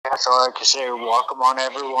So I can say welcome on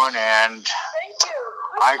everyone, and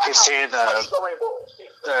I can say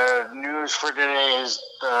the news for today is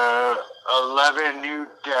the 11 new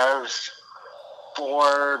deaths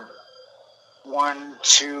for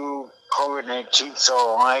 1-2 COVID-19. So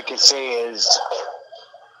all I can say is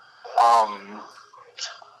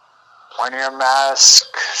wear your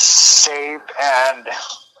mask, safe, and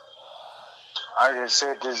I just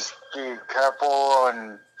said just be careful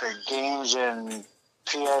on the games and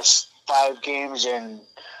PS5 games and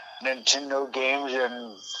Nintendo games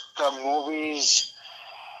and the movies.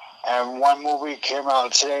 And one movie came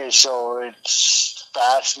out today, so it's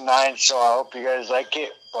Fast 9, so I hope you guys like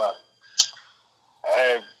it. But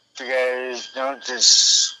if you guys don't,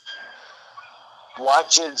 just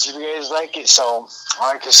watch it if you guys like it. So,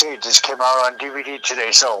 like I say, it just came out on DVD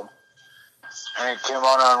today, so. And it came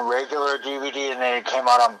out on regular DVD, and then it came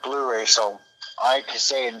out on Blu-ray, so I can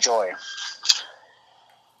say enjoy.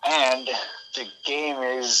 And the game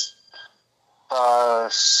is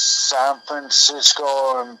San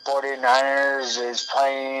Francisco and 49ers is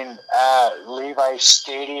playing at Levi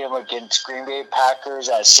Stadium against Green Bay Packers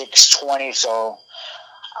at 6:20, so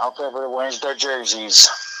I hope everyone wins their jerseys.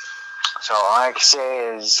 So all I can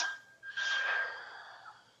say is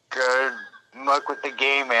good luck with the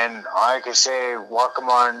game, and all I can say welcome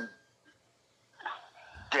on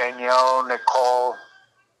Danielle, Nicole,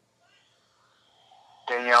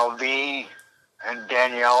 Danielle V, and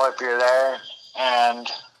Danielle if you're there,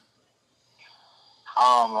 and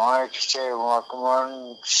all I can say welcome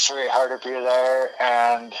on Sweetheart if you're there,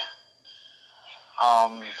 and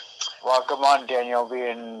welcome on Danielle V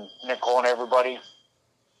and Nicole and everybody,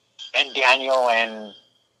 and Daniel and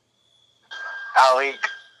Alec.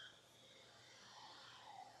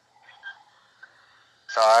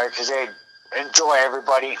 So I can say enjoy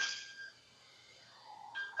everybody.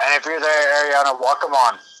 And if you're there, Ariana, welcome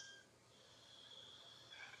on.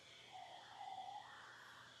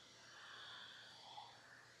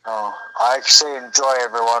 Oh, I can say enjoy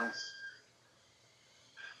everyone.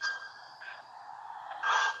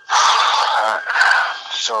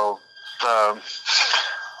 So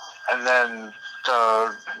and then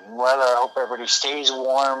the weather, I hope everybody stays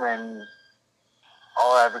warm and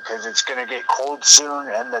all that, because it's going to get cold soon,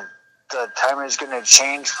 and the time is going to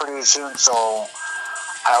change pretty soon, so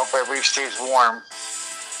I hope everybody stays warm.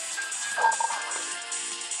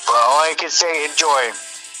 But all I can say, enjoy.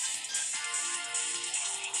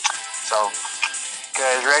 So,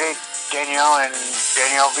 guys ready?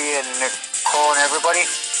 Danielle V and Nicole and everybody?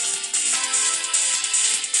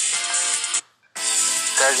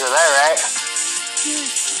 You guys are there, right?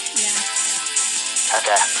 Yeah.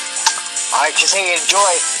 Okay. I like to say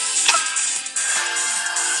enjoy.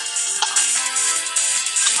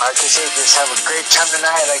 I like to say just have a great time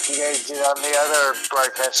tonight, like you guys did on the other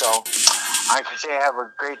broadcast. So I like to say have a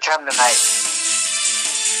great time tonight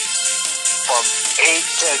from 8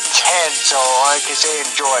 to 10. So I like to say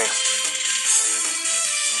enjoy.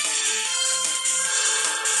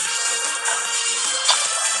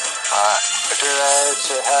 If you're there,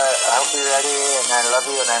 I hope you're ready, and I love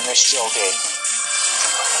you, and I miss you all day.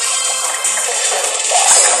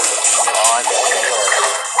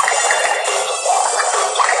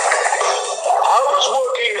 I was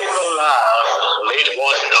working in the lab late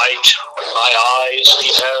one night when my eyes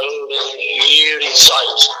beheld an eerie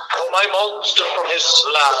sight. For my monster from his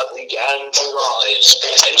slab began to rise,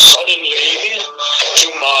 and suddenly, to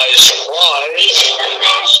my surprise,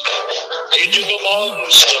 he did a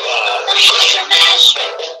monster mash.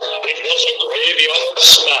 It was a graveyard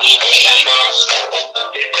smash.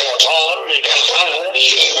 It caught on in a flash.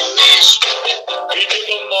 He did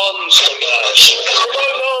a monster mash. My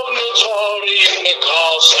love Notori in the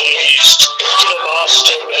castle east, to the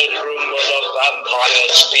master bedroom where the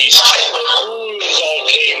vampires feast. The ghouls all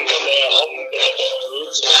came from their humble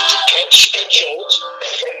abodes to catch the jolt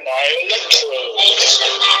from my electrodes.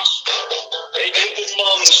 They did the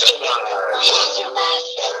monster mash.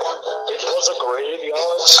 It was a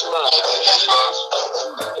graveyard smash.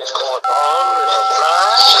 It caught on in a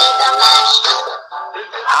flash.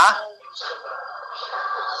 Huh?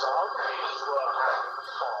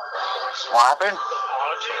 What happened?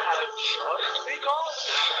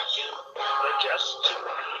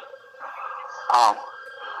 Oh.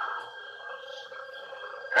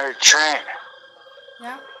 Hey, Trent.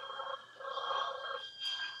 Yeah?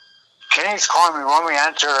 Kenny's calling me. Want me to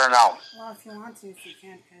answer or no? Well, if you want to, if you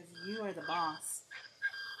can, because you are the boss.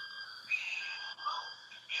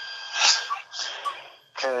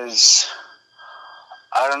 Because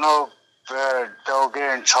I don't know if they'll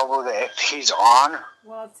get in trouble if he's on.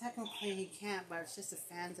 Well, technically he can't, but it's just the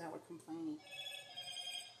fans that were complaining.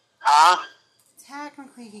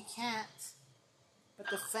 technically he can't. But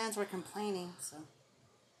the fans were complaining, so.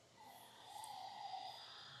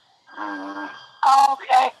 Oh,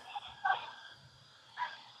 okay.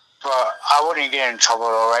 But I wouldn't get in trouble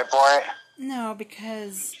though, right, boy? No,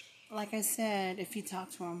 because, like I said, if you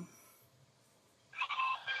talk to him.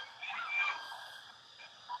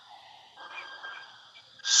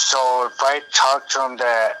 So if I talk to him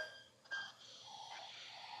that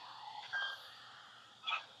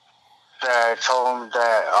I told him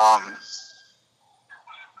that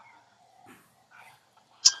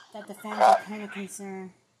That the fans are kind of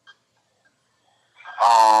concerned.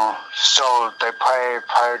 so they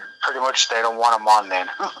probably pretty much they don't want him on then.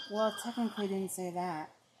 Well, technically they didn't say that.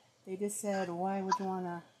 They just said, why would you want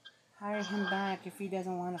to hire him back if he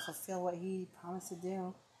doesn't want to fulfill what he promised to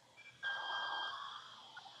do?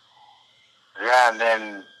 Yeah, and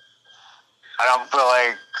then I don't feel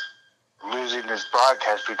like losing this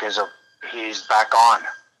broadcast because of he's back on.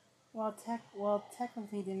 Well,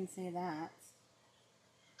 technically he didn't say that.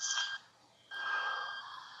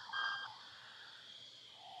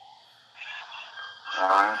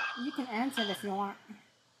 You can answer it if you want.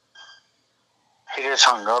 He just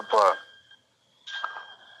hung up, but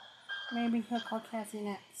Maybe he'll call Cassie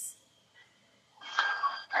next.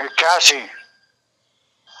 hey, Cassie,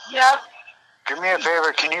 Yep. do me a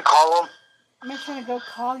favor. Can you call him? Make sure to go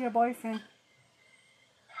call your boyfriend.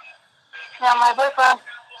 Yeah, my boyfriend.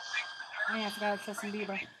 Oh yeah, I forgot it's Justin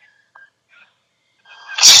Bieber.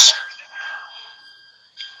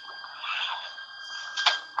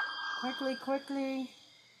 Quickly.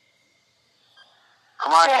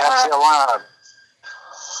 Come on, Yeah. Cassie.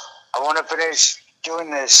 I wanna finish doing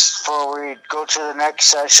this before we go to the next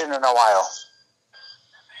session in a while.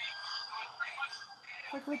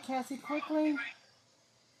 Quickly, Cassie, quickly.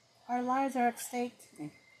 Our lives are at stake.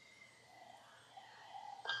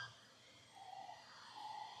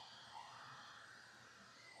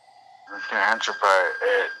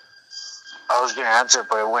 I was gonna answer,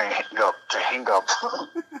 but it went hang up.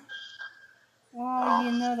 Well,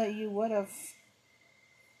 you know that you would have.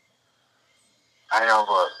 I know,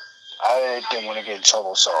 but I didn't want to get in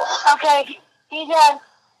trouble, so. Okay, he's done.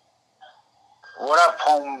 What up,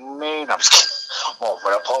 homie? I'm just kidding. Oh,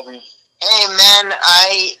 what up, homie? Hey man,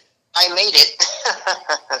 I made it.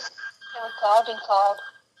 Called.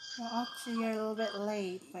 Well, actually, you're a little bit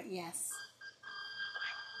late, but yes.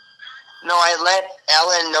 No, I let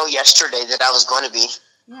Ellen know yesterday that I was going to be.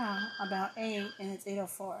 Yeah, about 8, and it's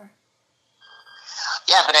 8:04.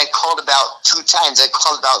 Yeah, but I called about 2 times. I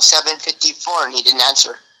called about 7:54 and he didn't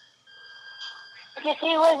answer. Because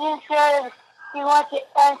he wasn't sure if he wanted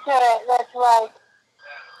to answer it, that's why.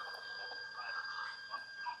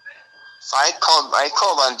 So I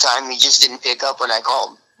called on time. He just didn't pick up when I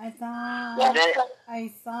called. I thought And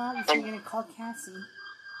then you were going to call Cassie.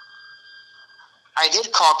 I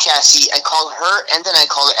did call Cassie. I called her and then I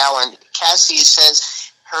called Ellen. Cassie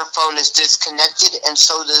says her phone is disconnected and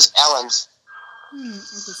so does Ellen's.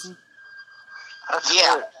 Interesting. That's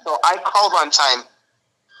Yeah, good. so I called on time.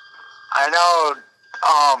 I know.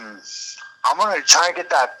 I'm gonna try and get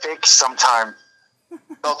that fixed sometime.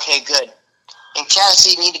 Okay, good. And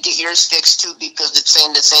Cassie, you need to get yours fixed too because it's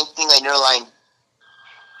saying the same thing on your line.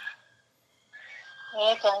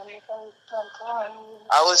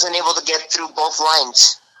 I wasn't able to get through both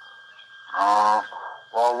lines.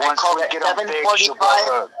 Well, once called we at get them fixed, you'll be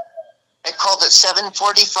able to. I called at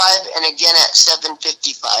 7:45 and again at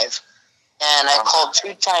 7:55. And I called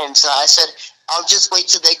 2 times. So I said, I'll just wait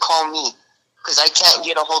till they call me because I can't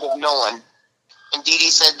get a hold of no one. And Dee Dee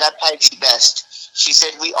said that'd probably be best. She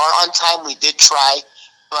said, we are on time. We did try,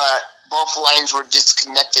 but both lines were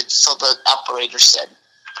disconnected, so the operator said.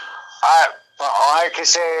 But all I can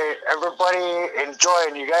say, everybody enjoy.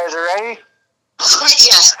 And you guys are ready?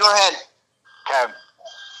 Yes, go ahead. Okay.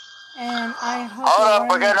 And I hope Hold you're up, we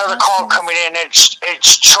wearing got another your call costumes. coming in.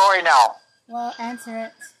 It's Troy now. Well, answer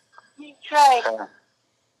it. He tried. Okay.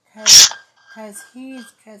 Cause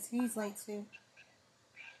he's late too.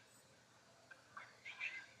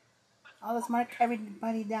 I'll just mark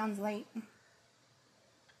everybody down's late.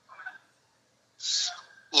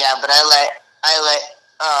 Yeah, but I let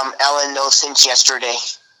Ellen know since yesterday.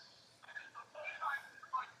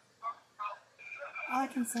 All I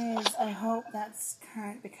can say is I hope that's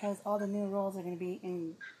current because all the new roles are going to be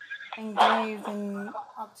engraved in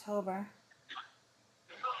October.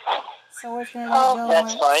 So we're going to let go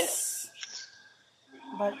That's once.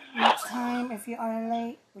 But next time, if you are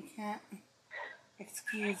late, we can't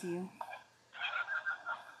excuse you.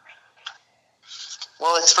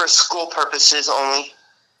 Well, it's for school purposes only.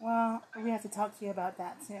 Well, we have to talk to you about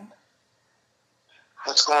that too.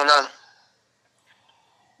 What's going on?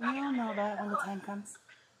 You'll know that when the time comes.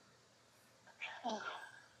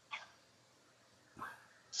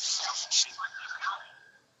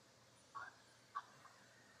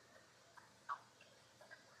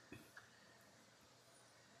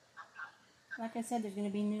 Like I said, there's going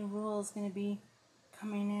to be new rules going to be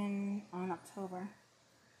coming in on October.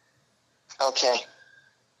 Okay.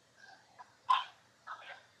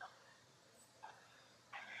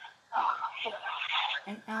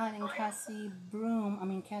 And Alan and Cassie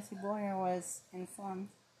Boyer was informed.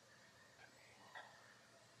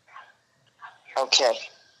 Okay.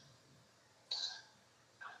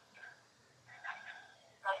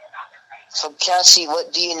 So, Cassie,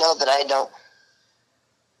 what do you know that I don't?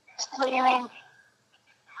 What do you mean?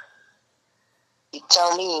 You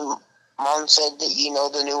tell me. Mom said that you know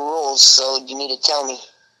the new rules, so you need to tell me.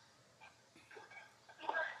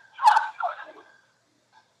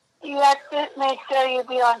 You have to make sure you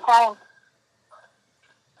be on time.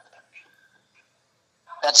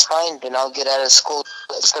 That's fine, then I'll get out of school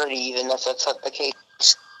at 30, even if that's not the case.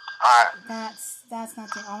 Alright. That's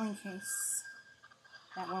not the only case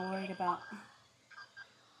that we're worried about.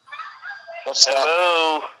 What's that?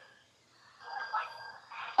 Hello.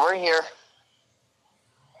 We're here.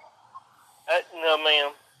 No,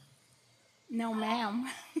 ma'am. No, ma'am.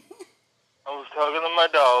 I was talking to my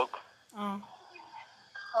dog. Oh.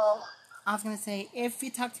 Oh. I was going to say, if you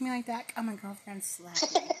talk to me like that, I'm going to go over there and slap you.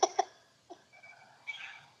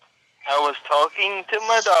 I was talking to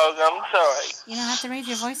my dog. I'm sorry. You don't have to raise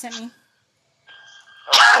your voice at me.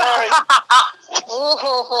 I'm sorry.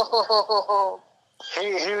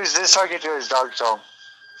 He was just talking to his dog, so. All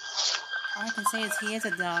I can say is he is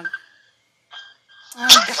a dog. Oh, I'm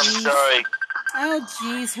jeez. sorry. Oh,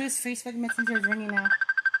 jeez. Whose Facebook Messenger is ringing now?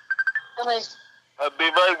 Somebody's. I'll be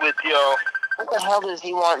right with y'all. What the hell does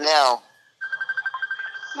he want now?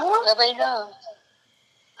 Nobody knows.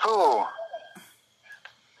 Who?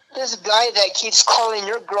 This guy that keeps calling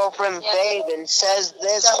your girlfriend babe and says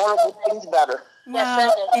this horrible things about her.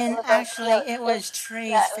 Well, and actually, it was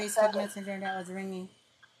Trey's Facebook Messenger that was ringing.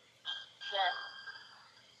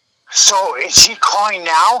 So, is he calling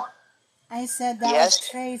now? I said that Yes. was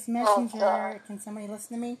Trey's Messenger. Can somebody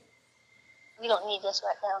listen to me? We don't need this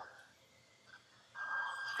right now.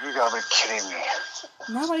 You gotta be kidding me.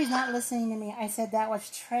 Nobody's not listening to me. I said that was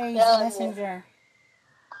Trey's Messenger.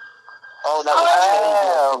 Oh, that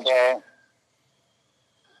was Okay.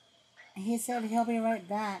 He said he'll be right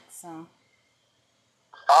back, so.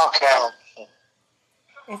 Okay.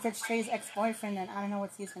 If it's Trey's ex-boyfriend, then I don't know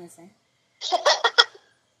what he's going to say.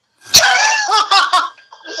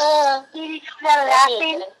 You started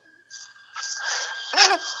laughing.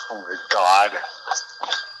 Oh my God.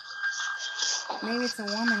 Maybe it's a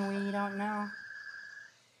woman, we don't know.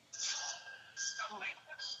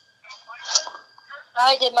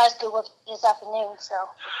 I did my schoolwork this afternoon, so.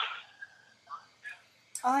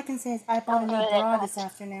 All I can say is I bought a new bra this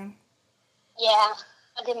afternoon. Yeah,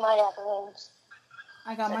 I did mine afternoons.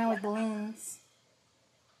 I got mine with balloons.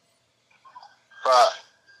 But,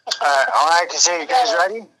 all I can say, you guys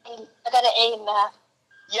ready? I got an A in math.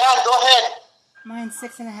 Yeah, go ahead. Mine's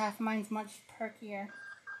 6.5. Mine's much perkier.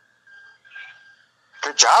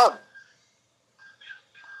 Good job.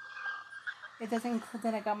 It doesn't include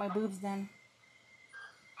that I got my boobs done.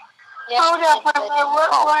 Yeah, hold up, what?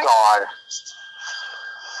 Oh, God.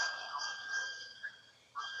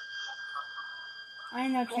 I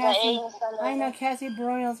know got A's Cassie. on the I know list. Cassie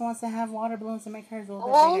Broyles wants to have water balloons to make hers a little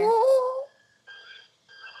bit bigger.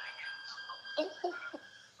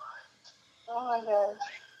 Oh my God.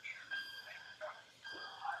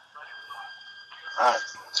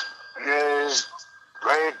 You guys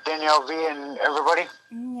ready, Danielle V and everybody?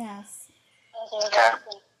 Yes. Okay.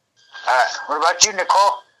 What about you,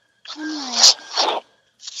 Nicole? I'm right.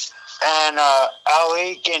 And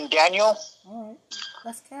Alec and Daniel? Alright.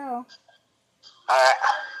 Let's go. Alright.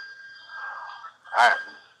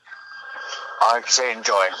 All I can say,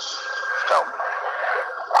 enjoy. So.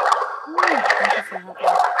 Thank you for helping.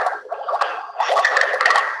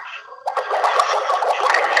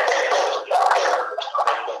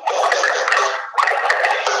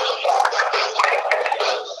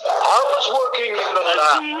 I was working in the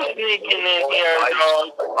lab. Sneaking in here, dog.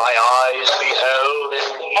 My eyes beheld in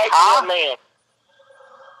Huh? man.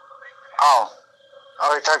 Oh,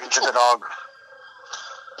 you're talking to the dog.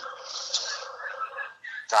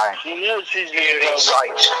 Sorry. She knows she's Beauty getting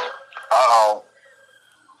sight. Uh-oh.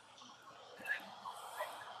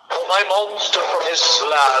 My monster from his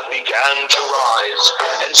slab began to rise,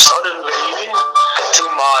 and suddenly, to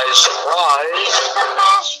my surprise,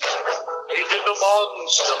 he did the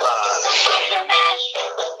monster mash.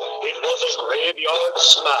 It was a graveyard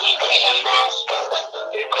smash.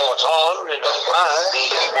 It caught on in a flash.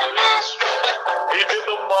 He did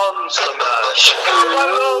the monster mash. I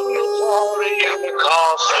love the party in the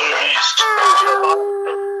castle east.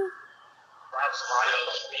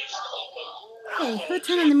 Hey, who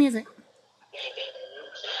turned on the music?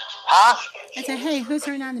 Huh? I said, hey, who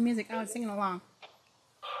turned on the music? I was singing along.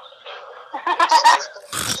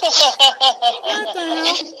 What the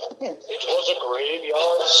hell? It was a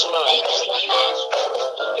graveyard smash.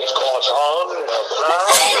 It caught on in a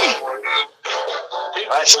flash. It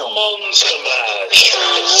was a monster mash.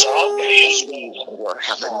 The zombies We're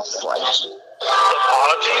having fun. The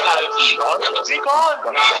party had not begun.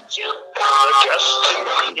 The guests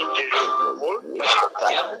included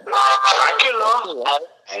Dracula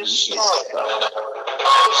and his father.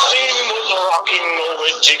 The scene was rocking over,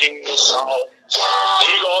 digging the sound.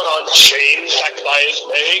 He got unchained back by his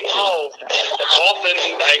baying hound. The coffin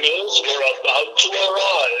bangers were about to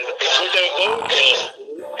arrive with their vocals.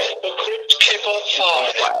 The crypt keeper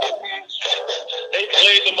five. They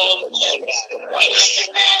played the monster mash.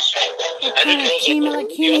 And it was Team like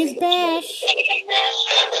Kenny's Bash.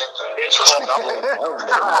 It's called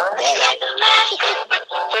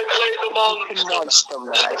They played the monster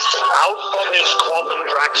mash. Out from his coffin,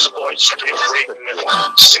 Drax's voice came ringing.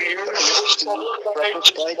 Seemed he was troubled by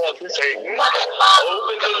one thing.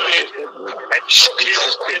 Opened the lid and shook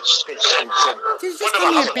his fist. Just give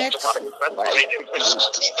me a bit.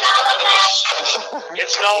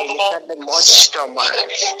 It's now the monster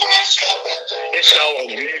mash. It's now a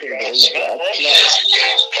graveyard smash.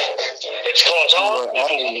 It's caught on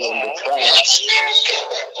in the trash.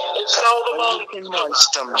 It's now the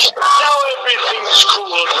monster mash. Now everything's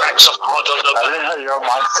cool. Drax are hot on the mash. Your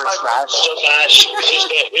monster smash. The mash is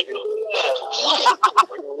the hit.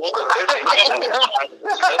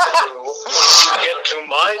 Get to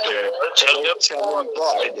my door, tell them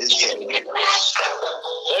God is in.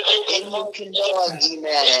 And you can doggy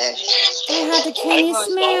mash. They had the Kenny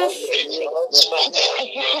Smash.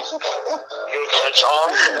 You catch on.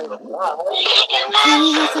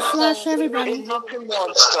 Kenny has to flush everybody. And you can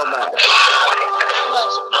monster mash.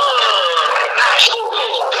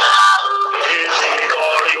 Easy,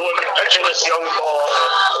 all you impetuous young boy.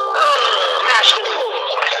 Mash the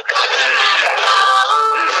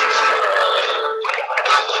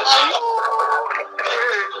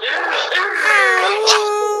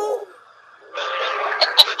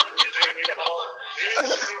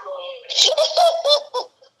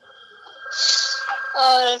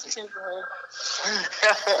Oh, that's too good.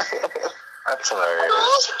 That's hilarious.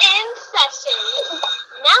 Dolls in session.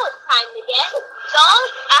 Now it's time to get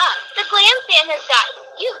Dolls Up. The Glam Fan has got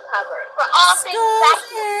you covered for all things Schools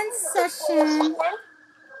in session.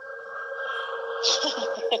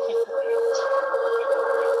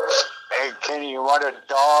 Hey, Kenny, you want a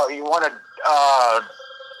doll? You want a, I'm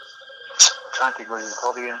trying to think what it's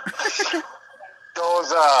called again. Those,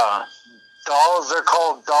 dolls, they're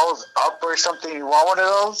called Dolls Up or something. You want one of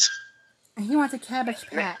those? He wants a Cabbage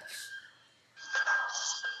Patch.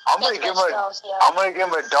 I'm gonna give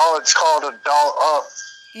him a doll. It's called a Doll Up.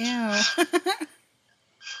 Ew.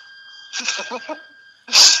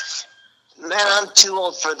 Man, I'm too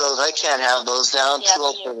old for those. I can't have those now. I'm too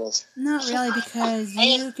old for those. Not really, because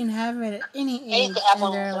you can have it at any I age, used to have and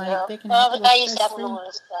one. they're like, they can have it I used to have free. one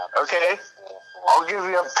of stuff. Okay. I'll give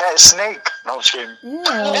you a pet snake. No, I'm just kidding. Ew.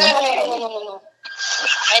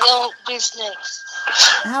 I don't do snakes.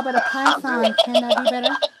 How about a python? Can that be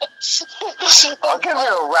better? I'll give you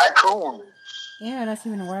a raccoon. Yeah, that's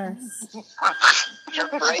even worse. You're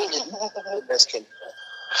braided. Just kidding.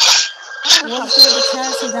 We'll say the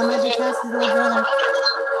Cassie. That might be Cassie's little brother.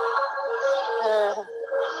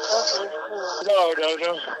 No.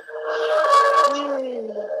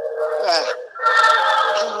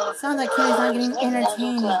 Sounds like Kenny's not getting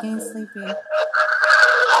entertained. He's getting sleepy.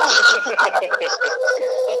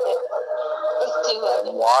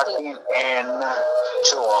 Walking in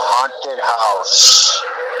to a haunted house.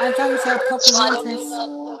 I thought you said Pocahontas.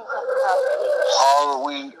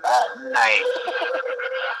 Halloween at night.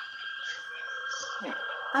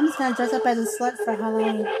 I'm just gonna dress up as a slut for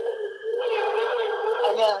Halloween. I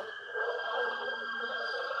know.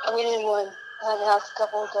 We did one. I had the house a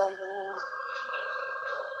couple of times. And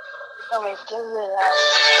somebody still did that.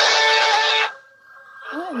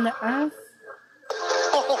 What in the earth?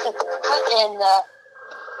 And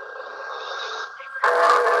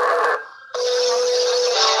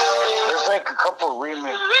There's like a couple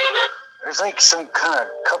remixes. There's like some kind of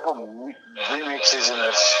couple remixes in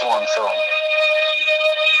this one film.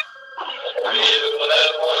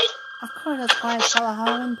 Of course, that's why it's called a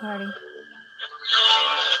Halloween party.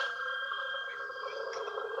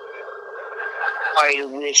 I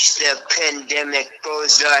wish the pandemic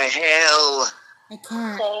goes to hell. I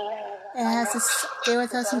can't. It has to stay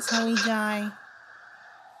with us until we die.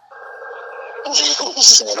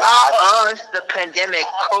 Not us, the pandemic,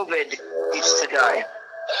 COVID needs to die.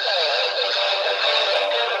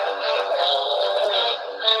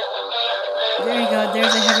 There you go.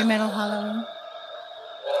 There's a heavy metal Halloween.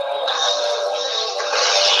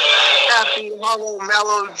 Happy hollow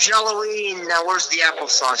mellow Jelloween. Now where's the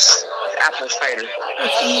applesauce? Apple cider.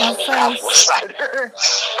 It's in your face. Apple cider.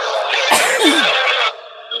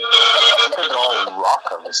 Look at all rock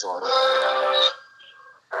on this one.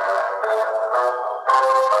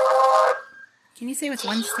 Can you say what's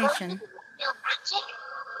one station?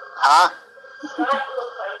 Huh?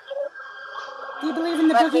 Do you believe in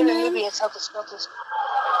the boogeyman?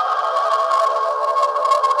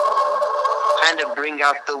 Time to bring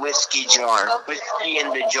out the whiskey jar. Whiskey in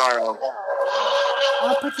the jar.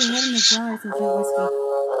 I'll put your head in the jar if you drink whiskey.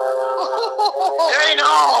 Hey, no!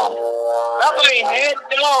 Not my head,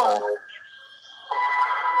 no!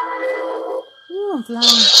 Ooh, I'm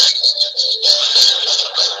flying.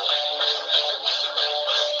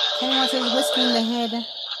 Kenny wants his whiskey in the head.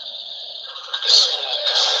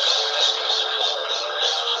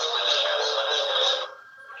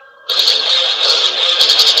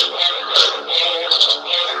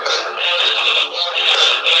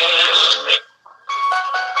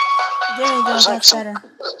 There you go, that's better.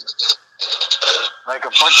 Like a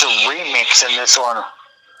bunch of remix in this one.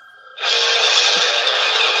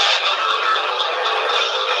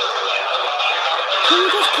 Can you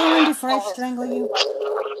just play one before I strangle you?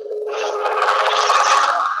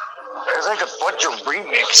 There's like a bunch of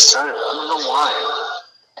remix. I don't know why.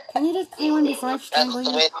 Can you just play one before I strangle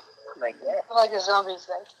you? Like that. I like a zombie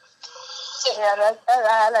thing. Yeah,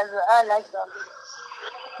 I like zombies.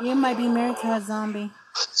 You might be married to a zombie.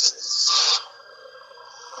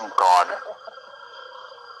 Oh, God.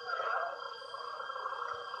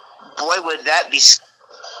 Boy, would that be...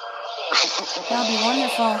 That'll be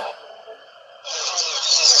wonderful.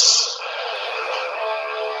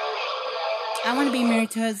 I want to be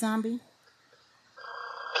married to a zombie.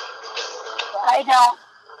 I don't.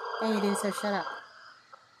 Yeah, you do, so shut up.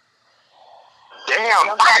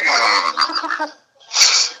 Damn.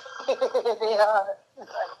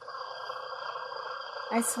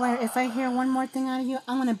 I swear, if I hear one more thing out of you,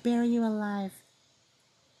 I'm going to bury you alive.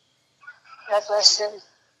 That's what I said.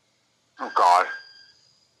 Oh, God.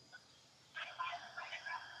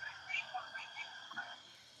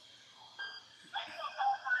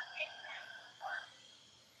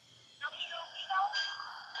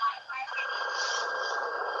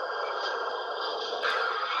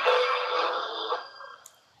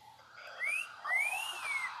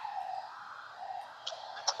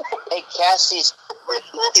 Hey, Cassie's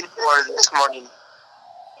looking for this morning.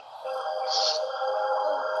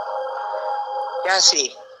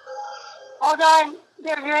 Cassie. Hold on.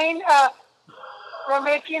 They're doing, we're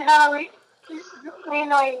making Halloween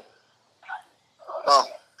noise. Oh.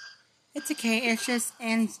 It's okay, it's just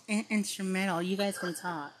instrumental. You guys can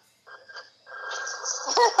talk.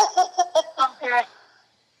 Okay.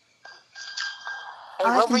 Hey,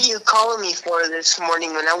 what were you calling me for this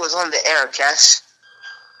morning when I was on the air, Cass?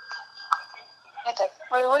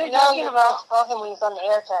 Wait, what are you talking about? Talking when he's on the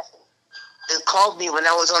air testing. It called me when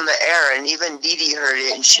I was on the air, and even Dee Dee heard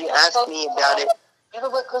it, and she asked me about it. You know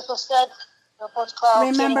what Crystal said?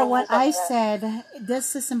 Remember what I said. This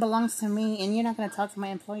system belongs to me, and you're not going to talk to my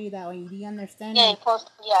employee that way. Do you understand me?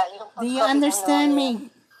 Do you understand me?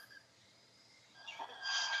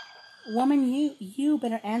 Woman, you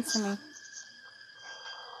better answer me.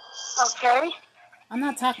 Okay. I'm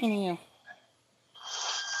not talking to you.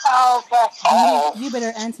 Oh, okay. You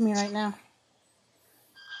better answer me right now.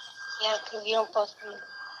 Yeah, because you don't post me.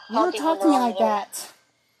 You don't talk to me like that.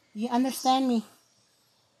 You understand me?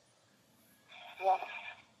 Yeah.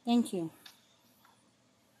 Thank you.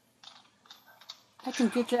 I can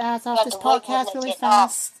get your ass off this podcast really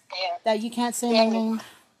fast. That you can't say my name.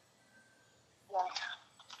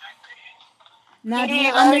 Now do you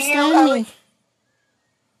understand me?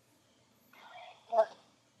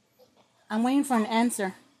 I'm waiting for an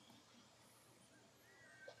answer.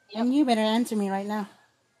 And you better answer me right now.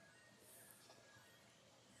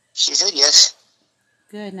 She said yes.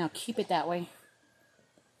 Good, now keep it that way.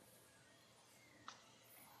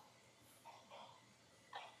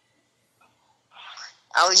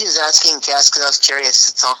 I was just asking Cass because I was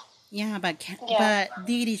curious, that's all. Yeah, but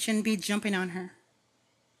Dee Dee shouldn't be jumping on her.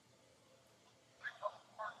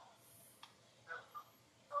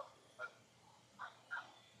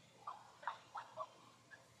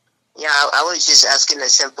 Yeah, I was just asking a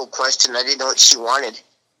simple question. I didn't know what she wanted.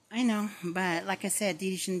 I know, but like I said, Dee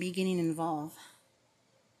Dee shouldn't be getting involved.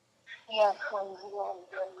 Yeah,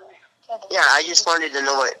 Yeah, I just wanted to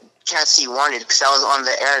know what Cassie wanted because I was on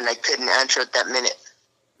the air and I couldn't answer at that minute.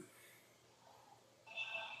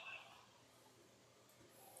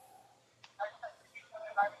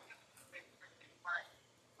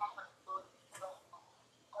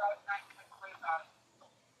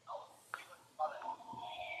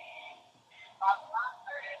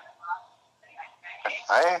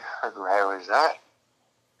 I heard where was that?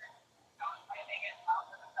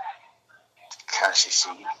 Cassie C.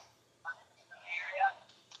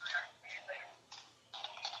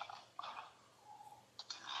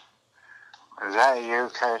 Is that you,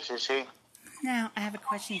 Cassie C? Now, I have a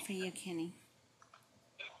question for you, Kenny.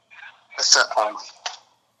 What's up?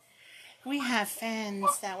 We have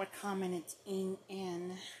fans that were commenting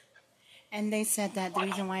in, and they said that the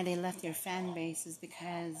reason why they left your fan base is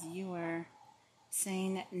because you were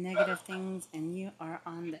saying negative things and you are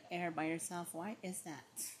on the air by yourself. Why is that?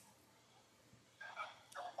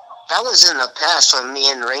 That was in the past when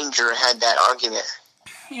me and Ranger had that argument.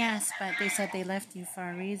 Yes, but they said they left you for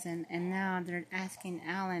a reason, and now they're asking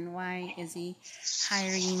Alan why is he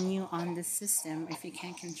hiring you on this system if you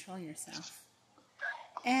can't control yourself.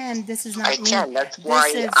 And this is not I me. can. That's This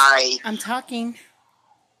why is, I... I'm talking.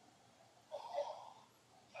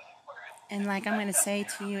 And like I'm going to say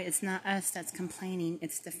to you, it's not us that's complaining,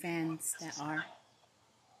 it's the fans that are.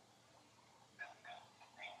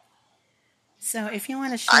 So if you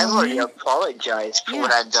want to show I've already me... apologized for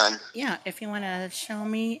what I've done. Yeah, if you want to show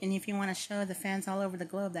me and if you want to show the fans all over the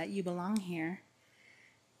globe that you belong here,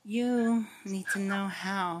 you need to know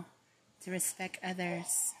how to respect others.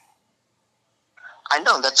 I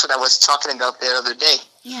know, that's what I was talking about the other day.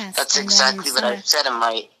 Yes. That's exactly what I said in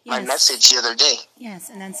my message the other day. Yes,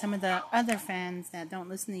 and then some of the other fans that don't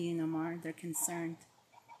listen to you no more, they're concerned.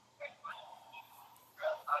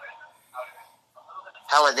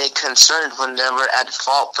 How are they concerned when they were at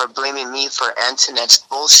fault for blaming me for Antoinette's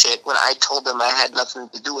bullshit when I told them I had nothing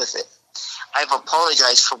to do with it? I've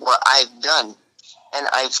apologized for what I've done, and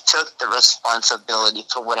I've took the responsibility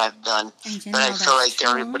for what I've done. But I feel like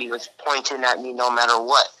everybody was pointing at me no matter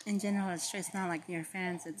what. In general, it's not like your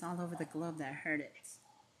fans, it's all over the globe that heard it.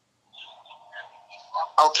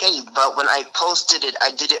 Okay, but when I posted it,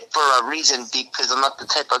 I did it for a reason because I'm not the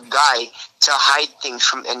type of guy to hide things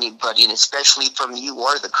from anybody, and especially from you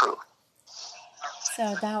or the crew.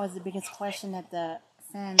 So that was the biggest question that the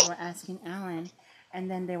fans were asking Alan, and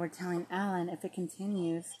then they were telling Alan if it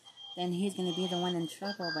continues, then he's going to be the one in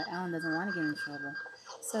trouble, but Alan doesn't want to get in trouble.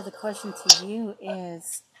 So the question to you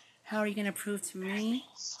is, how are you going to prove to me,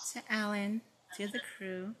 to Alan, to the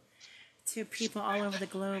crew, to people all over the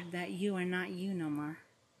globe that you are not you no more?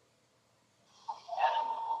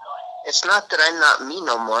 It's not that I'm not me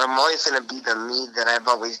no more. I'm always going to be the me that I've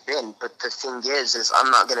always been. But the thing is I'm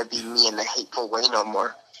not going to be me in a hateful way no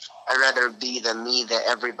more. I'd rather be the me that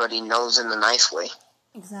everybody knows in a nice way.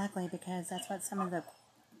 Exactly, because that's what some of the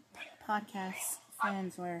podcast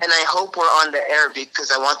fans were. And I hope we're on the air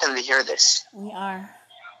because I want them to hear this. We are.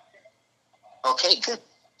 Okay, good.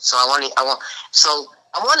 So I want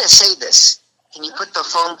to say this. Can you put the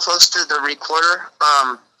phone close to the recorder?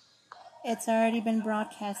 It's already been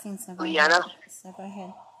broadcasting, so go Liana? ahead. So go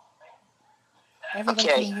ahead. Everybody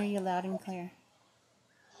can hear you loud and clear.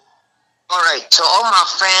 All right, to all my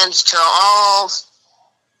fans, to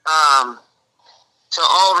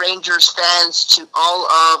all Rangers fans, to all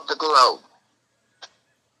of the globe.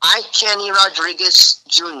 I, Kenny Rodriguez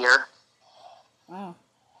Jr., wow,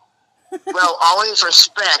 will always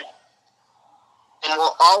respect and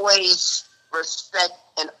will always respect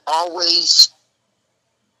and always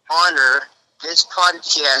honor this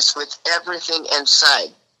podcast with everything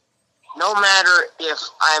inside. No matter if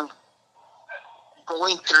I'm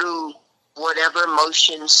going through whatever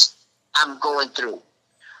emotions I'm going through.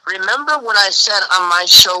 Remember what I said on my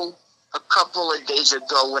show a couple of days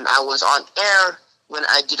ago when I was on air, when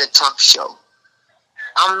I did a talk show?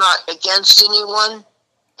 I'm not against anyone,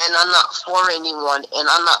 and I'm not for anyone, and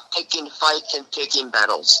I'm not picking fights and picking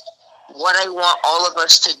battles. What I want all of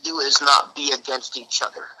us to do is not be against each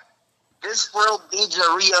other. This world needs a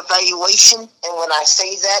reevaluation, and when I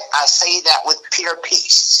say that with pure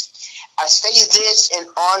peace. I say this in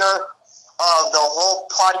honor of the whole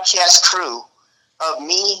podcast crew, of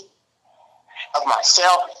me, of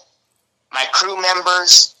myself, my crew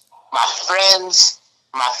members, my friends,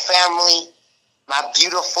 my family, my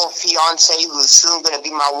beautiful fiance who's soon going to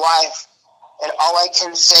be my wife. And all I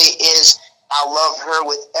can say is I love her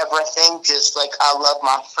with everything, just like I love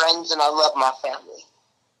my friends and I love my family.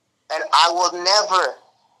 And I will never,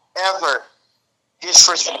 ever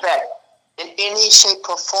disrespect in any shape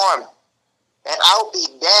or form. And I'll be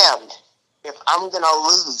damned if I'm going to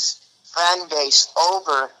lose fan base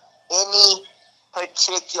over any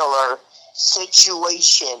particular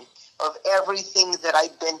situation of everything that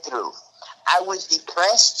I've been through. I was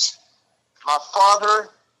depressed. My father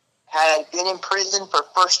had been in prison for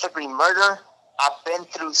first-degree murder. I've been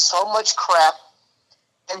through so much crap.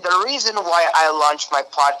 And the reason why I launched my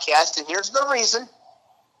podcast, and here's the reason,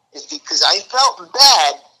 is because I felt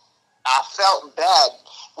bad. I felt bad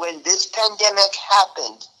when this pandemic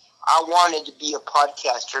happened. I wanted to be a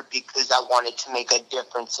podcaster because I wanted to make a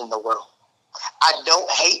difference in the world. I don't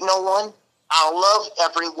hate no one. I love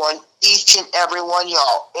everyone, each and every one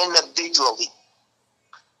y'all, individually.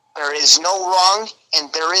 There is no wrong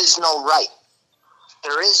and there is no right.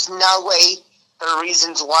 There is no way the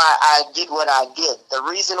reasons why I did what I did. The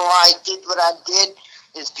reason why I did what I did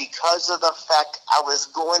is because of the fact I was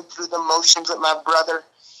going through the motions with my brother.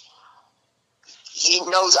 He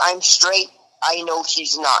knows I'm straight. I know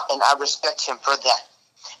he's not, and I respect him for that.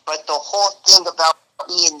 But the whole thing about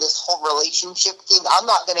me and this whole relationship thing, I'm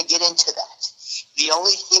not going to get into that. The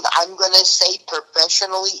only thing I'm going to say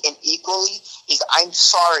professionally and equally is I'm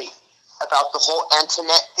sorry about the whole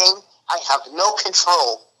Antoinette thing. I have no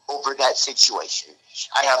control over that situation.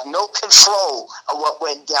 I have no control of what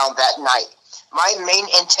went down that night. My main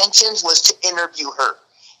intentions was to interview her,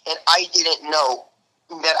 and I didn't know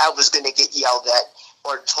that I was going to get yelled at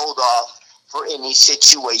or told off for any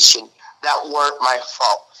situation that weren't my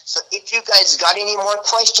fault. So if you guys got any more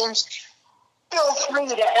questions, feel free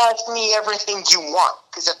to ask me everything you want,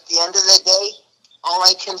 because at the end of the day, all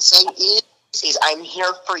I can say is I'm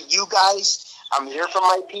here for you guys, I'm here for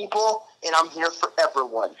my people, and I'm here for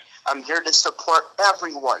everyone. I'm here to support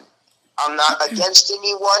everyone. I'm not against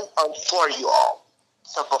anyone, I'm for you all.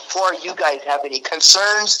 So before you guys have any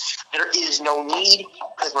concerns, there is no need,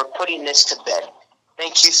 because we're putting this to bed.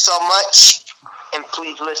 Thank you so much, and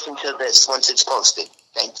please listen to this once it's posted.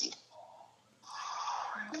 Thank you.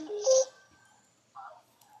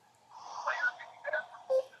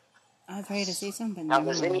 I was ready to say something. Now,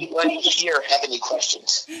 does anybody here have any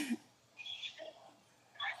questions?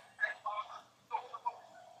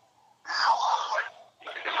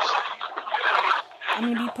 I'm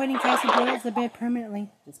going to be putting Cassie Bills to bed permanently.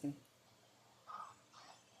 Just kidding.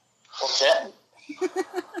 What's that?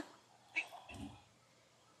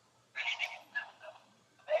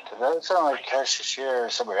 Does that sound like Cassie or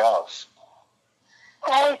somebody else?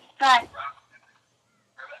 That is fun.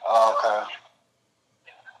 Oh, okay.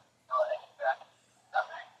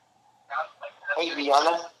 Hey,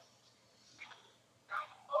 Rihanna.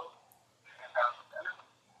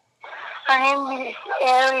 Her name is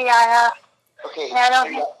Ariana. Okay. And I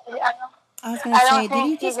was going to say, did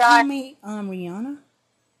he just call me Rihanna?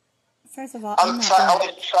 First of all, I'm not I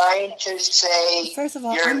was trying to say First of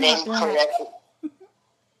all, your I'm name not black. correctly.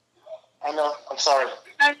 I know. I'm sorry.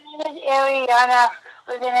 Her name is Ariana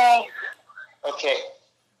with an A. Okay.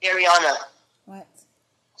 Ariana. What?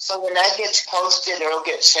 So when that gets posted, it'll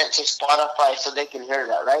get sent to Spotify so they can hear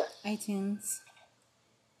that, right? iTunes.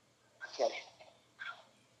 Okay.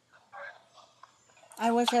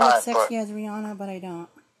 I wish I looked sexy as Rihanna, but I don't.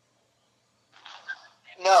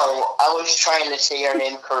 No, I was trying to say your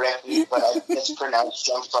name correctly, but I mispronounced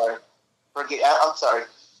you. I'm sorry. I'm sorry.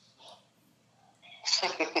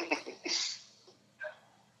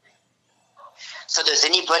 So does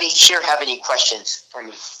anybody here have any questions for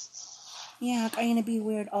me? Yeah, I'm going to be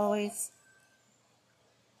weird always.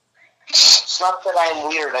 It's not that I'm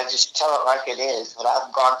weird, I just tell it like it is. What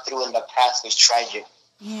I've gone through in the past is tragic.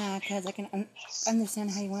 Yeah, because I can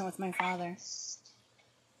understand how you went with my father.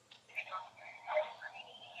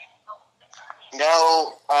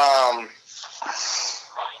 No,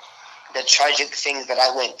 the tragic thing that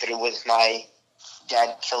I went through was my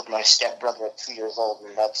dad killed my stepbrother at 2 years old,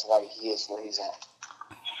 and that's why he is where he's at.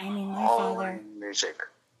 I mean, my father. Music.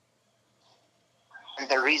 And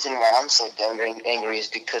the reason why I'm so damn angry is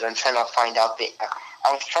because I'm trying to find out the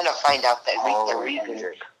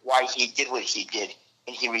reason why he did what he did,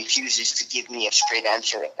 and he refuses to give me a straight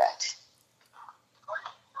answer at that.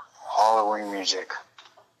 Halloween music.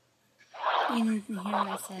 You didn't hear what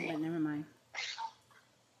I said, but never mind.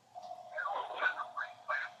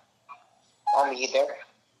 Mommy, you there?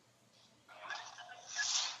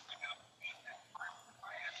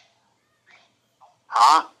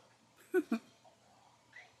 Huh?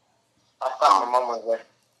 I thought my mom was there.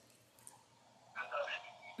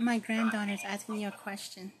 My granddaughter's asking you a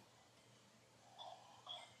question.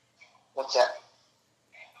 What's that?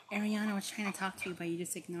 Ariana was trying to talk to you, but you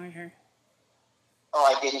just ignored her.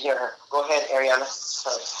 Oh, I didn't hear her. Go ahead, Ariana.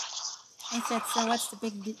 Sorry. I said, so what's the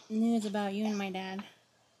big news about you and my dad?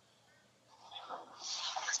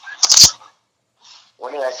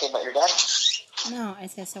 What did I say about your dad? No, I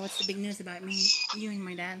said, so what's the big news about you and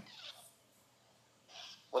my dad?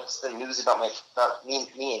 What's the news about me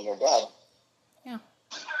and your dad? Yeah.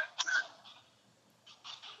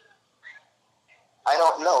 I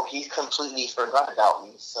don't know. He completely forgot about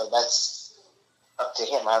me, so that's up to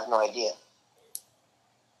him. I have no idea.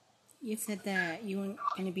 You said that you weren't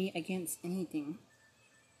going to be against anything.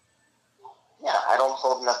 Yeah, I don't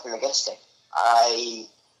hold nothing against him.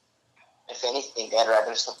 If anything, I'd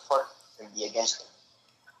rather support than be against him.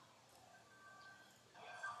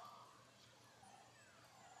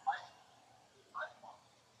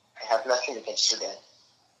 I have nothing against your dad.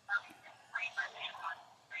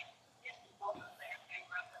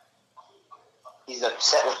 He's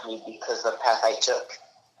upset with me because the path I took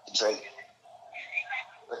to drink.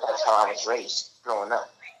 But that's how I was raised, growing up.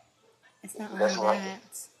 It's not only that.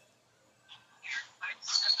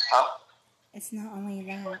 Huh? It's not only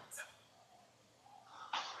that. Of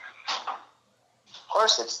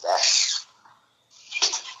course it's that.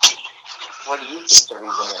 What do you think the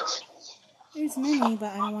reason is? There's many,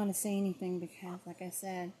 but I don't want to say anything because, like I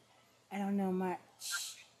said, I don't know much.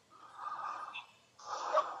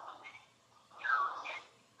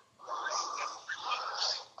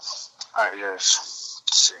 Alright, yes.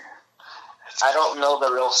 Let's see. I don't know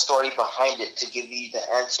the real story behind it to give you the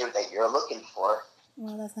answer that you're looking for.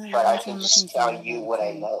 Well, that's not But the I answer can I'm just looking tell for. you what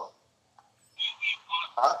I know.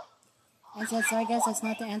 Huh? I said, so I guess that's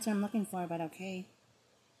not the answer I'm looking for, but okay.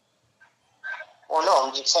 Well, no,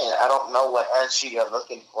 I'm just saying, I don't know what answer you're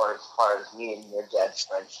looking for as far as me and your dad's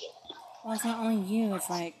friendship. Well, it's not only you, it's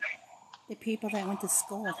like the people that went to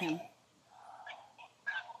school with him.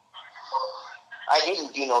 I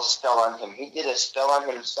didn't do no spell on him. He did a spell on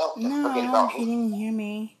himself to forget No, about he me. didn't hear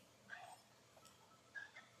me.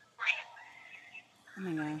 Oh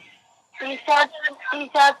my god. He's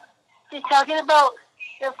talking about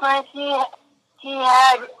the friends he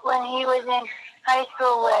had when he was in high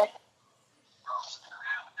school with.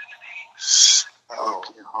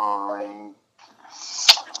 Spooky Halloween.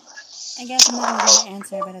 I guess I'm not gonna give an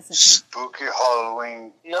answer, but it's okay. Spooky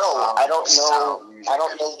Halloween. No, I don't know. I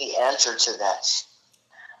don't know the answer to that.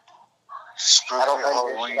 Spooky I don't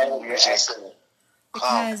Halloween understand what you're music. asking me.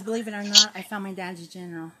 Because, believe it or not, I found my dad's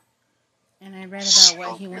journal. And I read about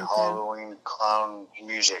what he Spooky went through. Halloween clown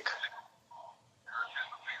music.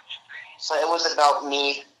 So it was about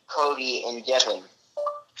me, Cody, and Devin.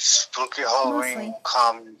 Spooky Halloween Mostly.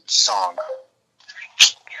 clown song. What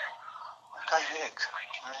the heck?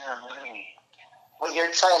 What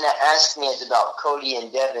you're trying to ask me is about Cody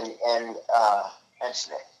and Devin and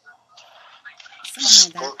Anthony. Something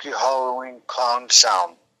like that. Spooky Halloween clown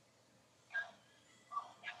sound.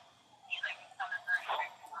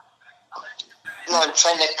 No, I'm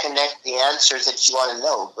trying to connect the answers that you want to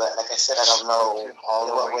know, but like I said, I don't know Spooky in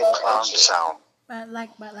what way Halloween to clown answer. sound. But like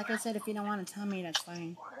I said, if you don't want to tell me, that's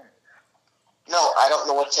fine. No, I don't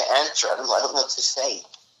know what to answer. I don't know what to say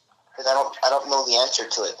because I don't know the answer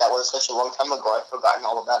to it. That was such a long time ago. I've forgotten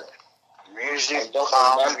all about it. Music, I don't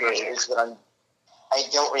clown remember. music. Is what I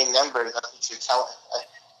don't remember. That's what you're telling.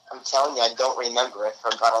 I'm telling you, I don't remember. I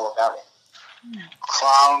forgot all about it.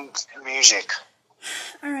 Clown music.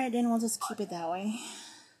 Alright, then we'll just keep it that way.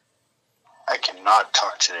 I cannot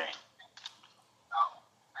talk today.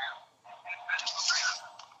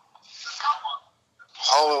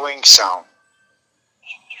 Halloween sound.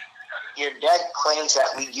 Your dad claims that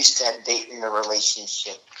we used to have date in a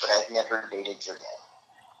relationship, but I've never dated your dad.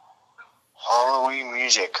 Halloween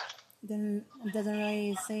music. Then it doesn't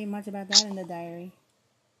really say much about that in the diary.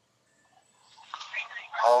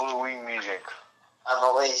 Halloween music. I've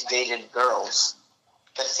always dated girls.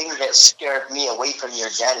 The thing that scared me away from your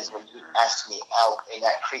dad is when he asked me out, and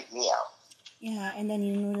that creeped me out. Yeah, and then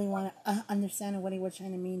you didn't really want to understand what he was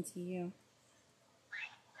trying to mean to you.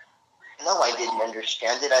 No, I didn't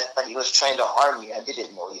understand it. I thought he was trying to harm me. I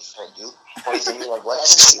didn't know what he was trying to do. Poison me or what I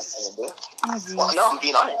he was trying to do. Oh, geez. Well, no, I'm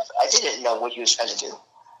being honest. I didn't know what he was trying to do.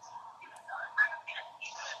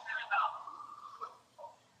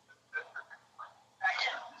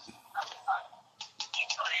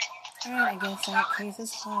 Alright, I guess that case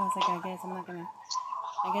is closed. Like, I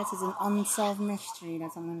guess it's an unsolved mystery,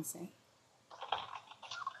 that's what I'm gonna say.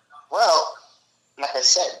 Well, like I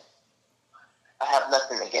said, I have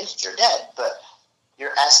nothing against your dad, but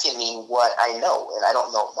you're asking me what I know, and I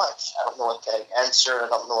don't know much. I don't know what to answer. I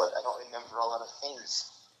don't remember a lot of things.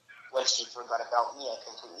 Once he forgot about me, I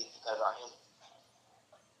completely forgot about him.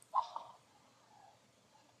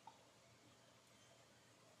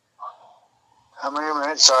 How many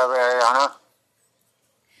minutes are there, Ariana?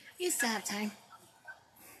 You still have time.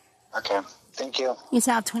 Okay, thank you. You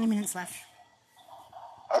still have 20 minutes left.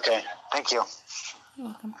 Okay, thank you. You're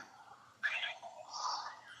welcome.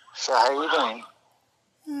 So how are you doing?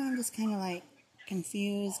 I'm just kind of like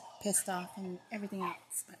confused, pissed off, and everything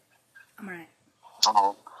else, but I'm alright.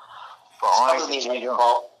 Oh, but only Probably your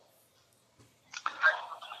fault.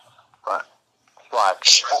 But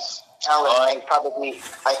watch. Alan, I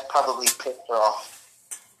probably pissed her off.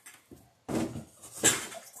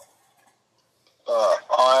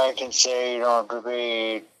 All I can say, you don't have to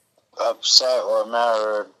be upset or mad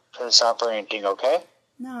or pissed off or anything, okay?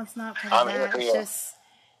 No, it's not because I'm of here that. for you.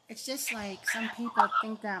 It's just like some people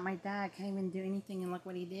think that my dad can't even do anything, and look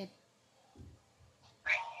what he did.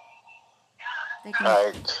 They can.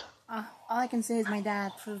 Like, All I can say is my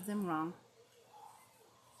dad proved them wrong.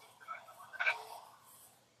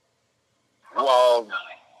 well,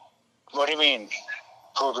 what do you mean?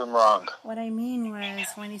 Prove him wrong. What I mean was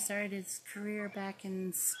when he started his career back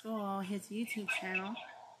in school, his YouTube channel,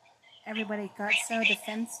 everybody got so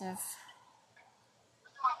defensive.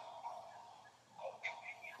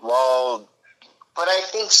 Well, But I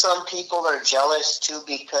think some people are jealous too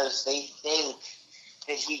because they think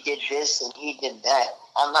that he did this and he did that.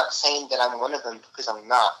 I'm not saying that I'm one of them because I'm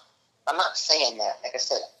not. I'm not saying that. Like I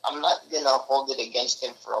said, I'm not going to hold it against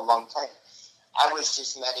him for a long time. I was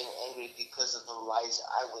just mad and angry because of the lies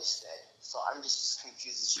I was said. So I'm just as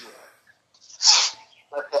confused as you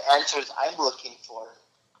are. But the answers I'm looking for,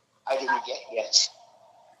 I didn't get yet.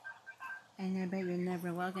 And I bet you're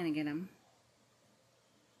never well gonna get him.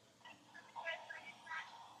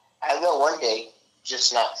 I will one day,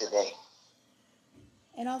 just not today.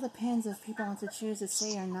 It all depends if people want to choose to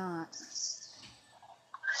say or not.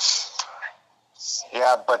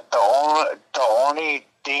 yeah, but the only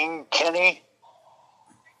thing, Kenny,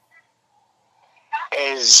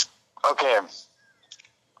 is, okay,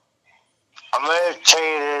 I'm going to tell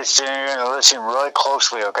you this and you're going to listen really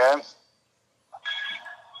closely, okay?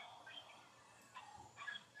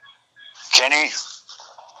 Kenny,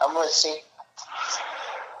 I'm listening.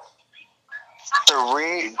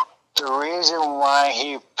 the reason why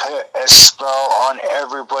he put a spell on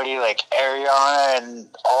everybody like Ariana and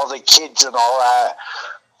all the kids and all that,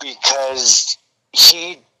 because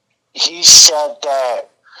he said that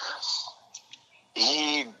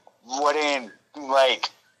he wouldn't, like,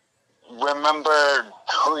 remember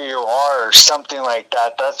who you are or something like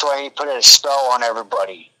that. That's why he put a spell on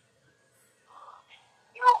everybody.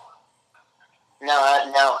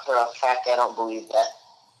 Now, for a fact, I don't believe that.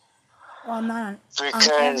 Well, not on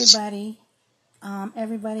Because everybody.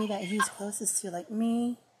 Everybody that he's closest to, like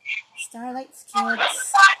me, Starlight's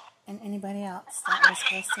kids, and anybody else that was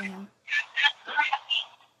close to him.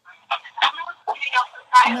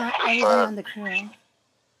 Not everybody on the crew.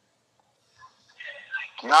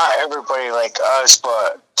 not everybody like us,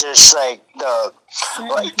 but just like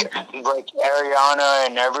Certain people. like Ariana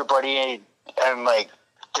and everybody and like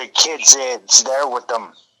the kids that's there with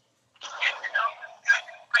them.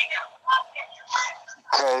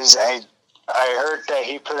 Because I heard that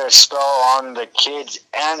he put a spell on the kids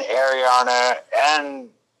and Ariana and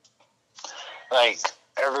like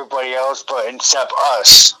everybody else, but except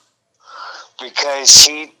us. Because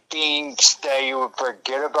he thinks that you would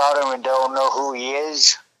forget about him and don't know who he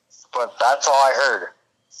is. But that's all I heard.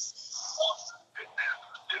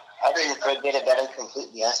 I didn't forget about him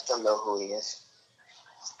completely. I still know who he is.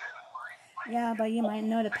 Yeah, but you might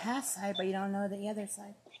know the past side, but you don't know the other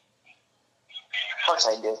side. Of course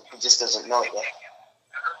I do. He just doesn't know it yet.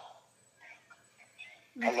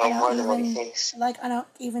 Like, I know more than what he thinks. Like, I don't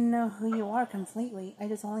even know who you are completely. I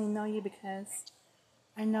just only know you because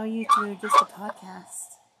I know you through just a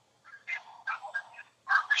podcast.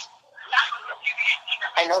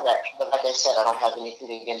 I know that, but like I said, I don't have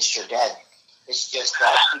anything against your dad. It's just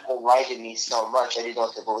that people lie to me so much, I didn't know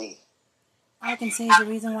what to believe. All I can say is the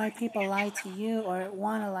reason why people lie to you or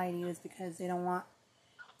want to lie to you is because they don't want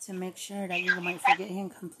to make sure that you might forget him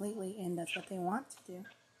completely, and that's what they want to do.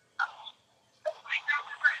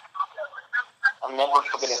 I'm never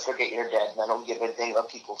going to forget your dad, and I don't give a thing what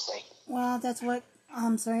people say. Well, that's what,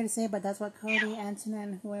 I'm sorry to say, but that's what Cody, Antonin,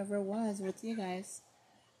 and whoever was with you guys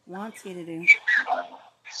wants you to do.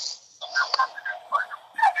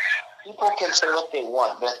 People can say what they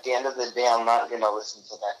want, but at the end of the day, I'm not going to listen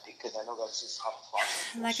to that because I know that's just how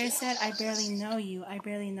it's Like I said, I barely know you. I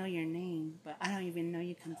barely know your name, but I don't even know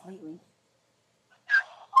you completely.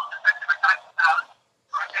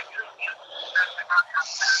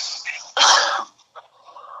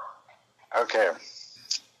 Okay.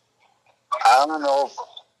 I don't know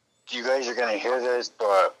if you guys are going to hear this,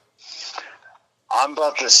 but I'm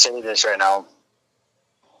about to say this right now.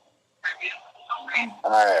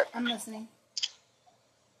 Alright. I'm listening.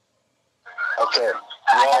 Okay.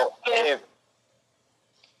 Well, if...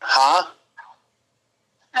 Huh?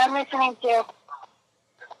 I'm listening too.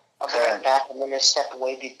 I'll be right back. I'm going to step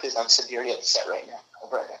away because I'm severely upset right now. I'll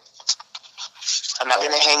be right back. I'm not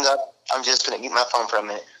going to hang up. I'm just going to get my phone for a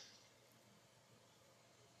minute.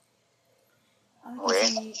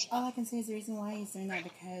 All I can say is the reason why he's doing that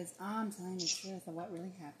because I'm telling the truth of what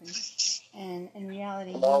really happened. And in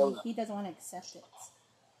reality, he doesn't want to accept it.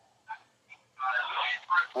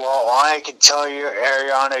 Well, I can tell you,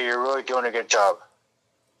 Ariana, you're really doing a good job.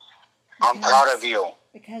 I'm proud of you.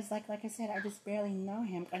 Because, like I said, I just barely know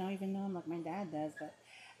him. I don't even know him like my dad does. But,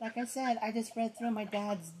 like I said, I just read through my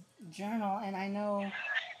dad's journal, and I know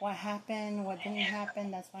what happened, what didn't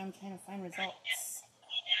happen. That's why I'm trying to find results.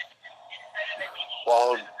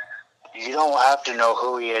 Well, you don't have to know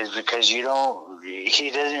who he is because he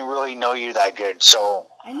doesn't really know you that good. So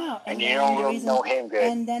I know. And you don't really know him good.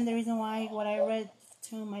 And then the reason why, what I read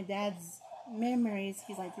to my dad's memories,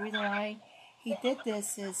 he's like, the reason why he did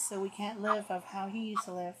this is so we can't live of how he used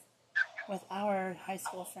to live with our high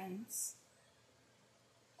school friends.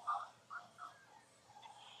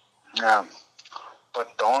 Yeah.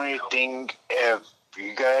 But the only thing, if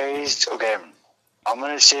you guys... Okay, I'm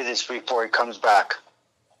going to say this before he comes back.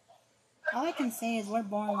 All I can say is we're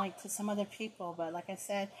born like to some other people, but like I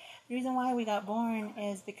said, the reason why we got born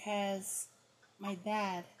is because my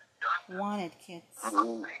dad wanted kids.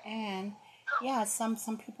 Mm-hmm. And yeah, some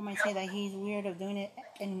people might say that he's weird of doing it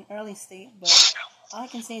in an early state, but all I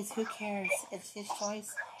can say is who cares? It's his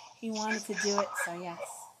choice. He wanted to do it, so yes.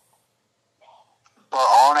 But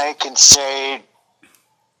all I can say,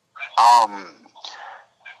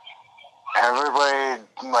 everybody,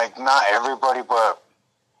 like not everybody, but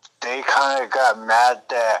they kind of got mad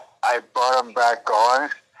that I brought him back on.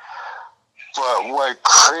 But what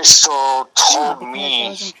Crystal told me, it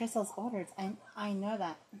was in Crystal's orders. I know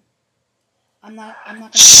that. I'm not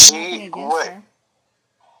going to say anything against her.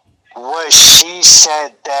 What she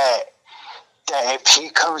said that if he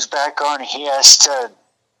comes back on, he has to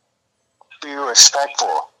be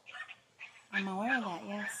respectful. I'm aware of that,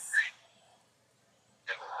 yes.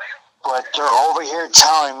 But they're over here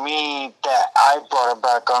telling me that I brought him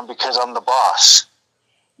back on because I'm the boss.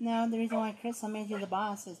 No, the reason why Crystal made you the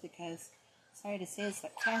boss is because, sorry to say this,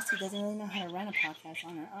 but Cassie doesn't really know how to run a podcast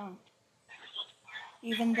on her own.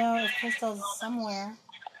 Even though if Crystal's somewhere,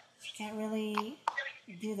 she can't really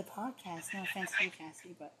do the podcast. No offense to you,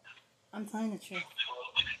 Cassie, but I'm telling the truth.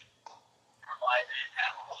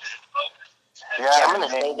 Yeah, I'm going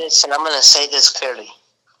to say this, and I'm going to say this clearly.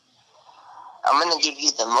 I'm going to give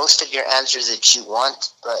you the most of your answers that you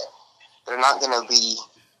want, but they're not going to be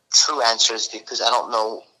true answers because I don't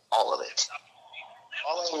know all of it.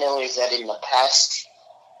 All I know is that in the past,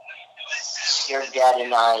 your dad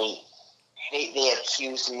and I, they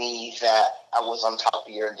accused me that I was on top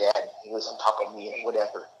of your dad. He was on top of me or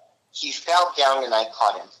whatever. He fell down and I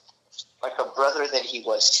caught him, like a brother that he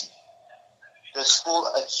was to me. The school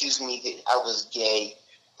accused me that I was gay.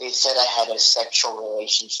 They said I had a sexual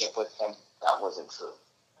relationship with him. That wasn't true.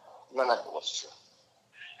 None of it was true.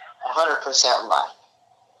 100% lie.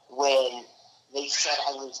 When they said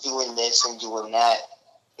I was doing this and doing that,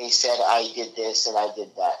 they said I did this and I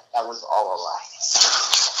did that. That was all a lie.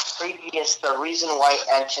 The reason why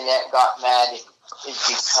Antoinette got mad is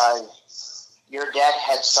because your dad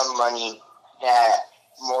had some money that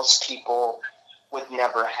most people would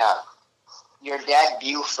never have. Your dad,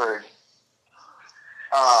 Buford,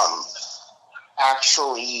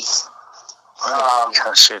 actually,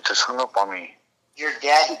 your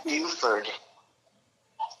dad, Buford,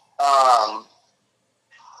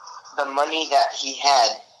 the money that he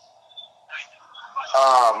had,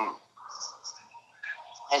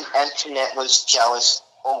 and Antoinette was jealous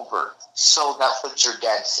over. So that's what your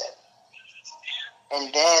dad said.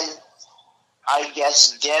 And then, I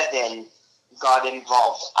guess Devin got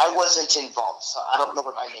involved. I wasn't involved, so I don't know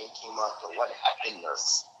where my name came up or what happened or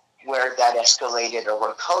where that escalated or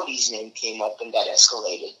where Cody's name came up and that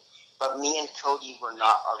escalated. But me and Cody were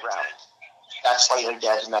not around. That's why your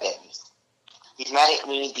dad's mad at me. He's mad at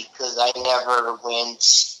me because I never went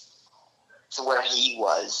to where he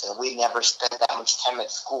was, and we never spent that much time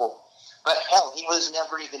at school. But hell, he was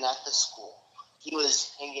never even at the school. He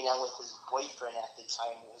was hanging out with his boyfriend at the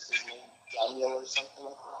time. What was his name? Daniel or something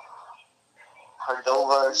like that?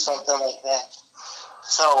 Cordova or something like that.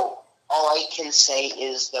 So, all I can say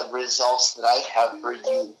is the results that I have for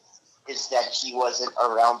you is that he wasn't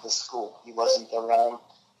around the school. He wasn't around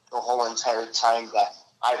the whole entire time that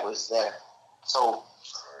I was there. So,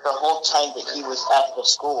 the whole time that he was at the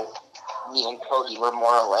school, me and Cody were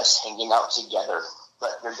more or less hanging out together,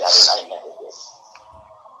 but your dad and I never did.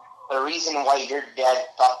 The reason why your dad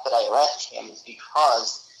thought that I left him is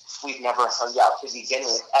because we've never hung out to begin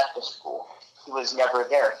with at the school. He was never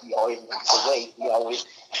there. He always went away. He always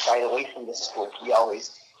shied away from the school.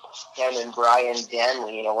 Him and Brian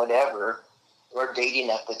Danley, whatever, were dating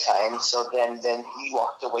at the time. So then he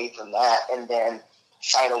walked away from that and then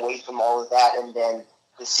shied away from all of that. And then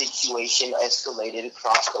the situation escalated,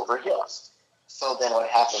 crossed over hills. So then what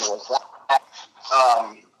happened was that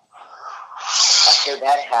after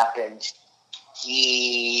that happened,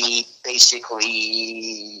 he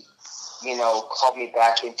basically, called me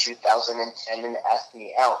back in 2010 and asked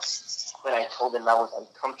me out. But I told him I was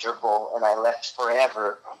uncomfortable and I left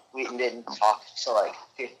forever. We didn't talk till like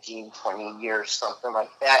 15, 20 years, something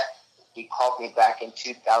like that. He called me back in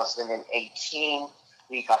 2018.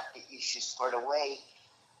 We got the issue squared away.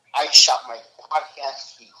 I shot my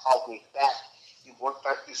podcast. He called me back. We worked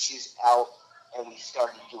our issues out and we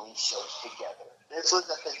started doing shows together. This was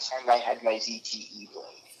at the time I had my ZTE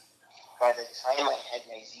blade. By the time I had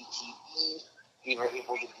my ZTE, we were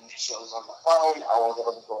able to do shows on the phone. I was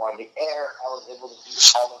able to go on the air. I was able to do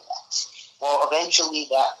all of that. Well, eventually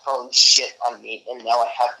that phone shit on me, and now I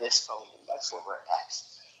have this phone, and that's where we're at.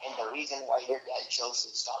 And the reason why your dad chose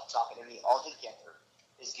to stop talking to me altogether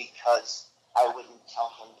is because I wouldn't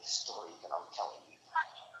tell him the story that I'm telling you.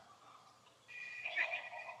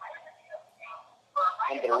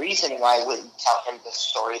 And the reason why I wouldn't tell him the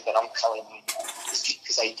story that I'm telling you is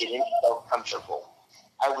because I didn't feel comfortable.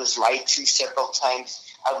 I was lied to several times.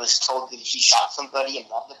 I was told that he shot somebody and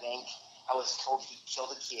robbed the bank. I was told he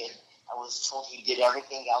killed a kid. I was told he did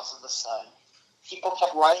everything else under the sun. People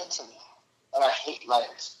kept lying to me, and I hate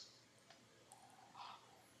liars.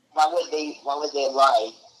 Why would they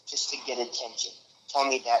lie just to get attention? Tell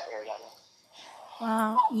me that, Ariana.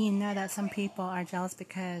 Well, you know that some people are jealous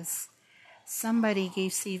because somebody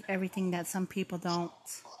gave Steve everything that some people don't.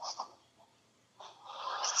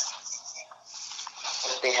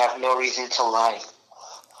 But they have no reason to lie.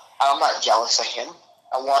 I'm not jealous of him.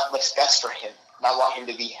 I want what's best for him, and I want him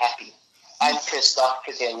to be happy. I'm pissed off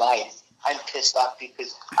because they lied. I'm pissed off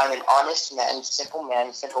because I'm an honest man, simple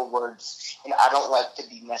words, and I don't like to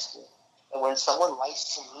be messed with. And when someone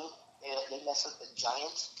lies to me, they mess with a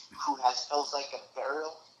giant who feels like a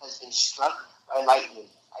barrel has been struck by lightning.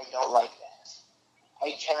 I don't like that.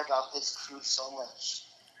 I care about this crew so much,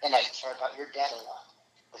 and I care about your dad a lot.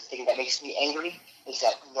 The thing that makes me angry is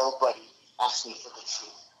that nobody asked me for the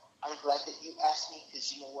truth. I'm glad that you asked me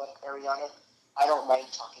because you know what, Ariana? I don't mind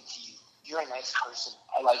talking to you. You're a nice person.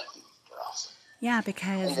 I like you. You're awesome. Yeah,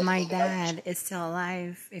 because my dad is still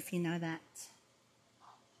alive, if you know that.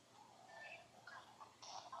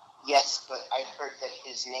 Yes, but I heard that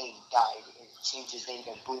his name died and changed his name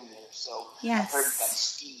to Broome, so Yes. I heard that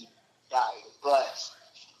Steve died, but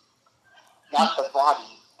not the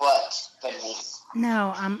body, but the name.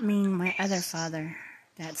 No, I mean my other father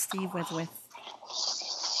that Steve was with.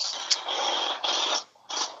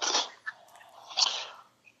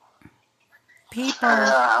 People.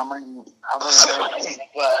 How many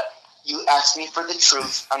But you asked me for the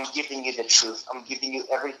truth. I'm giving you the truth. I'm giving you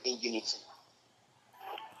everything you need to know.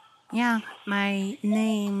 Yeah, my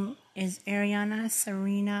name is Ariana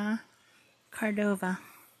Serena Cordova.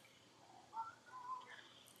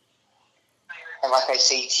 And like I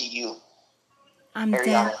say to you, I'm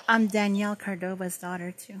Danielle Cordova's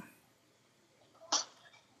daughter too.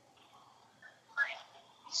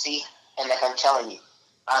 See, and like I'm telling you,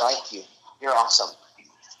 I like you. You're awesome.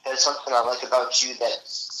 There's something I like about you that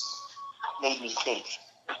made me think.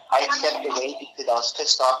 I stepped away because I was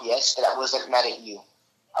pissed off, yes, but I wasn't mad at you.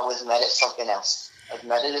 I was mad at something else. I was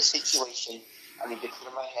mad at a situation. I need to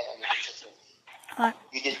clear my head. I need to think.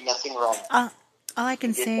 You did nothing wrong. All I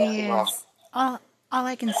can say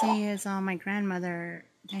is my grandmother,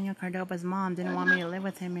 Daniel Cordova's mom, didn't want me to live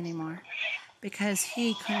with him anymore because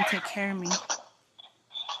he couldn't take care of me.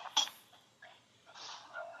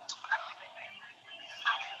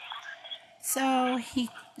 So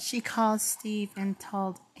she called Steve and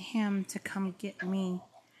told him to come get me.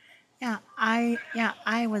 I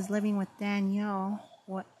was living with Danielle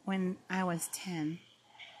when I was 10.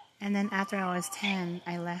 And then after I was 10,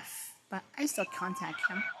 I left. But I still contact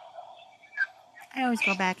him. I always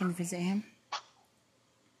go back and visit him.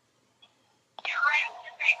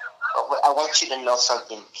 I want you to know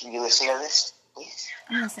something. Can you listen to this, please?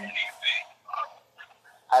 I'm listening.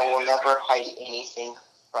 I will never hide anything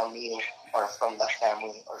from you or from the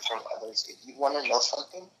family or from others. If you want to know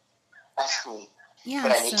something, ask me. Yeah,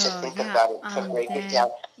 but I need to so think yeah, about it to break it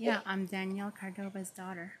down. I'm Danielle Cordoba's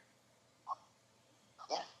daughter.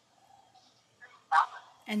 Yeah.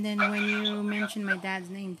 And then when you mentioned my dad's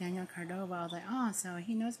name, Daniel Cordova, I was like, oh, so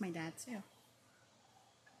he knows my dad too.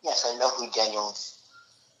 Yes, I know who Daniel is.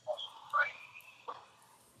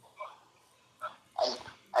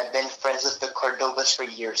 I've been friends with the Cordovas for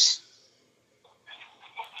years.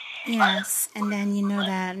 Yes, and then you know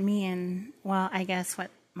that I guess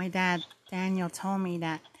what my dad, Daniel, told me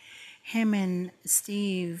that him and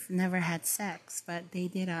Steve never had sex, but they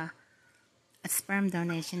did a sperm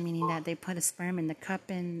donation, meaning that they put a sperm in the cup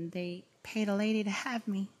and they paid a lady to have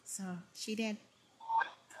me. So she did.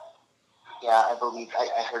 Yeah, I believe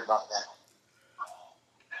I heard about that.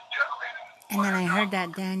 And then I heard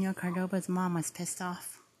that Daniel Cordoba's mom was pissed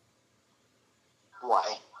off.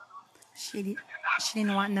 Why? She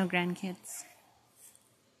didn't want no grandkids.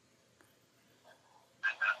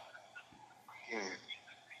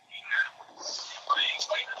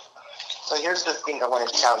 So here's the thing I want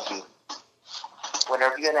to tell you.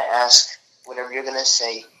 Whenever you're going to ask, whenever you're going to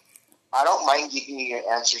say, I don't mind giving you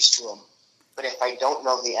your answers to them. But if I don't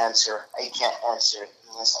know the answer, I can't answer it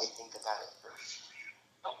unless I think about it first.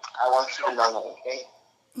 I want you to know that, okay?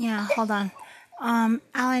 Yeah, hold on.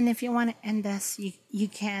 Alan, if you want to end this, you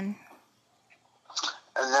can.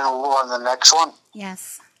 And then we'll go on the next one.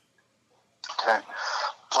 Yes. Okay.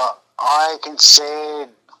 But I can say,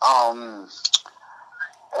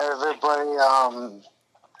 everybody,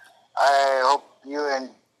 I hope you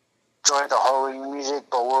enjoy the Halloween music,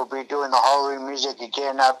 but we'll be doing the Halloween music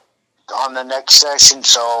again on the next session,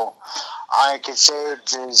 so I can say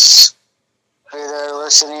just be there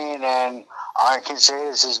listening, and I can say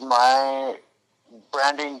this is my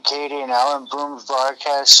Branden, Kady, and Alan Broome's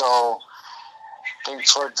broadcast, so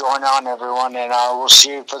thanks for joining on, everyone, and I will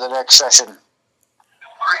see you for the next session.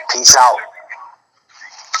 Peace out.